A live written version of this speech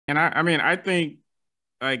And I mean, I think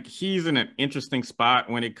like he's in an interesting spot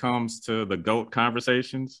when it comes to the GOAT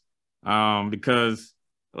conversations. Because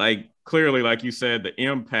like clearly, like you said, the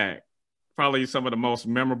impact, probably some of the most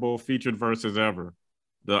memorable featured verses ever.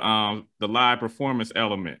 The live performance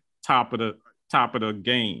element, top of the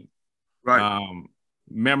game. Right, Um,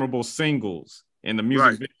 memorable singles and the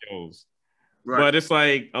music right, videos. right. But it's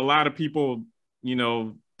like a lot of people,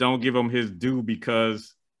 don't give him his due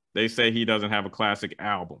because they say he doesn't have a classic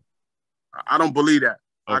album. I don't believe that.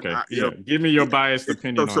 Okay, You yeah. know, Give me your biased so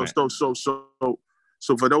opinion on so that. so so so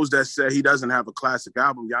so for those that say he doesn't have a classic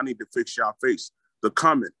album, y'all need to fix y'all face. The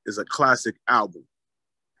Coming is a classic album.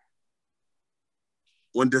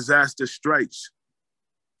 When Disaster Strikes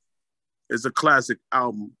is a classic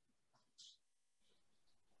album.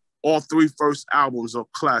 All three first albums are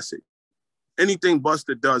classic. Anything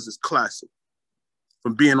Busta does is classic.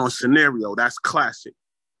 From being on Scenario, that's classic.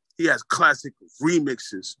 He has classic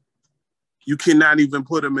remixes. You cannot even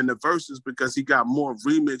put him in the verses because he got more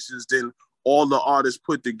remixes than all the artists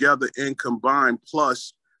put together and combined.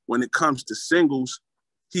 Plus, when it comes to singles,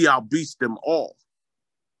 he outbeats them all.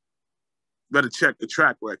 Better check the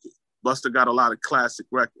track record. Busta got a lot of classic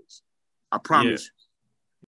records. I Yeah. promise you.